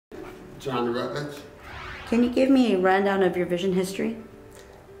John Rutledge. Can you give me a rundown of your vision history?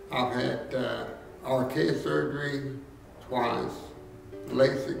 I've had RK surgery twice,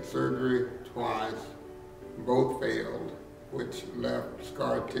 LASIK surgery twice, both failed, which left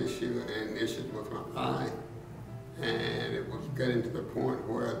scar tissue and issues with my eye. And it was getting to the point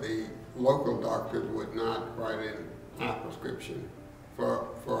where the local doctors would not write in my prescription for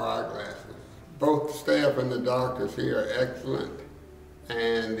eyeglasses. Both the staff and the doctors here are excellent,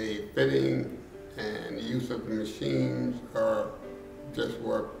 and the fitting and use of the machines are just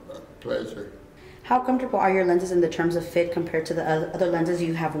were a pleasure. How comfortable are your lenses in the terms of fit compared to the other lenses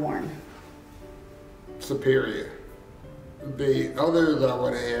you have worn? Superior. The others I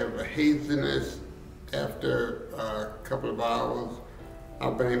would have a haziness after a couple of hours.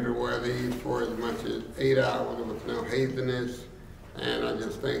 I've been able to wear these for as much as 8 hours with no haziness, and I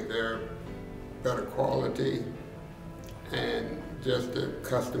just think they're better quality and just a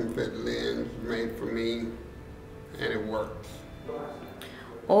custom fit lens made for me, and it works.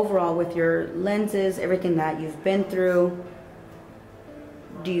 Overall, with your lenses, everything that you've been through,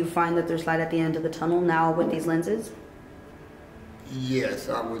 do you find that there's light at the end of the tunnel now with these lenses? Yes,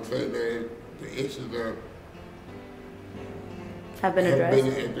 I would say that the issues have been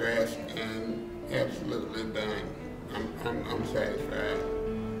addressed and absolutely done. I'm satisfied.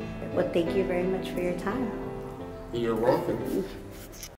 Well, thank you very much for your time. You're welcome.